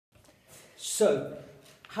So,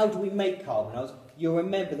 how do we make carbonyls? You'll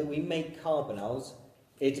remember that we make carbonyls.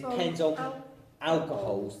 It depends on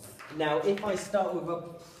alcohols. Now, if I start with a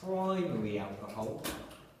primary alcohol,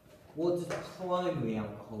 what does primary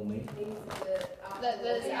alcohol mean? That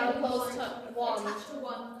there's alcohols attached to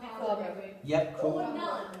one carbon. Yep, cool. Or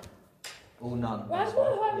none. Or none. Why That's would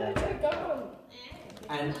right. I Yeah. make it go?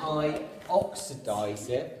 And I oxidise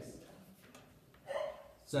it.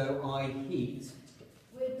 So I heat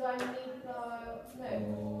With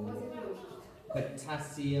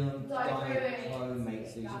potassium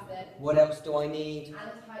dichromate solution. That's it. What else do I need? And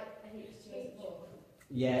a H2O4.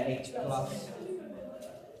 Yeah, H plus.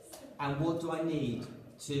 And what do I need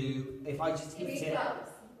to, if I just heat it?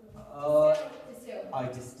 Distill. I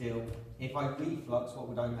distill. If I reflux, what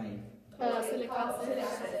would I make? Silic acid.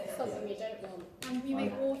 Something you don't want. And you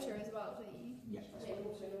make water as well, don't you? Yeah.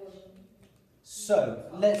 So,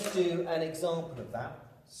 let's do an example of that.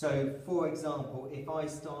 So, for example, if I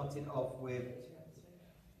started off with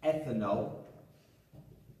ethanol,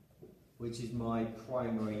 which is my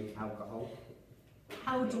primary alcohol,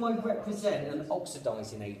 how do I represent an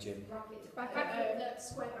oxidising agent?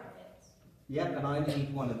 Square brackets. Yeah, and I only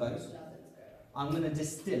need one of those. I'm going to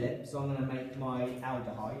distill it, so I'm going to make my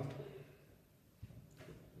aldehyde.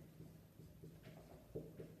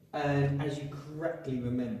 And as you correctly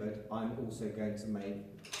remembered, I'm also going to make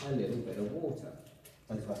a little bit of water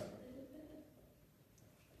as well.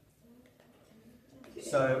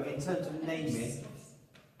 So in terms of naming,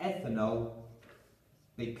 ethanol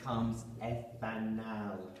becomes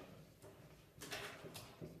ethanal.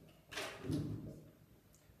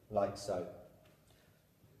 Like so.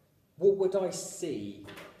 What would I see?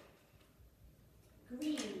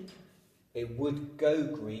 Green. It would go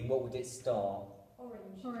green. What would it start?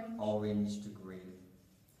 Orange. Orange. Orange to green.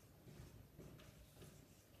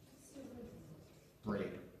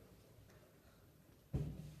 Brilliant.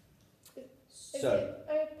 Is So, it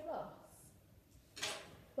O plus?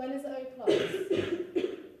 When is it O plus?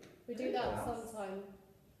 We do that sometime.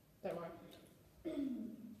 Don't worry.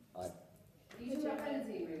 You talk about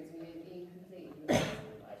benzene rings when you're incomplete. I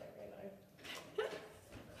don't really know.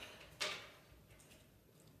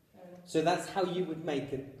 so that's how you would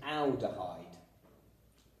make an aldehyde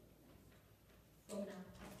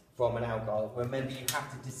from an alcohol. Remember, you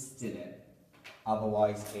have to distill it,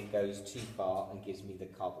 otherwise it goes too far and gives me the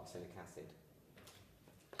carboxylic acid.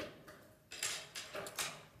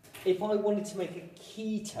 If I wanted to make a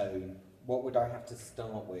ketone, what would I have to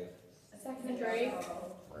start with? Secondary.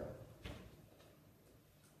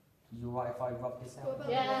 You alright if I rub this What out? about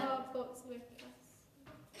Yeah. carboxylic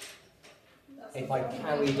If I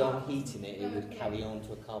carried on heating it, it would carry on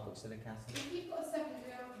to a carboxylic acid. If you've got a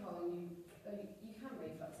secondary alcohol and you can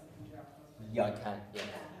reflux secondary alcohol. Yeah, I can.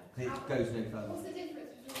 Yeah. It goes no further. What's the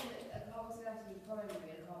difference between a carboxylic acid primary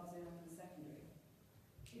and a carboxylic acid secondary?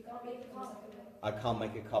 You can't make a carboxylic. I can't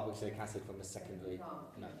make a carboxylic acid from a secondary.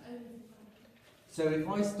 No. Only So if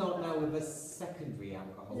I start now with a secondary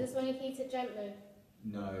alcohol. Is this when you heat it gently?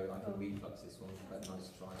 No, I can reflux this one, but nice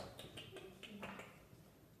try.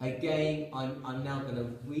 Again, I'm now going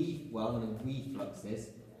to reflux this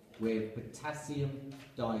with potassium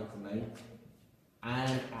dichromate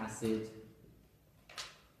and acid,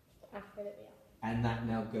 and that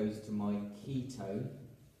now goes to my ketone.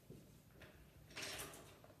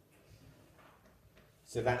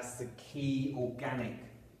 So that's the key organic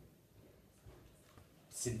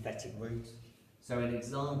synthetic route. So an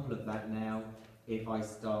example of that now, if I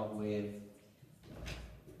start with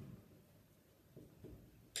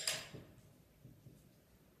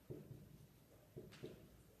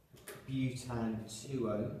butan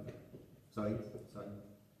 2O,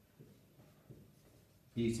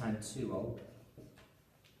 butan 2O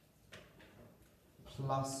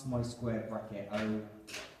plus my square bracket O,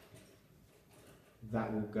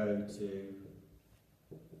 that will go to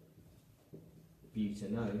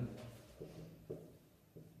butanone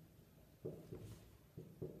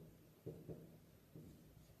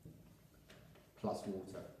plus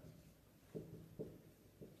water.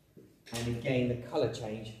 And again, the colour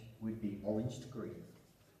change would be orange to green.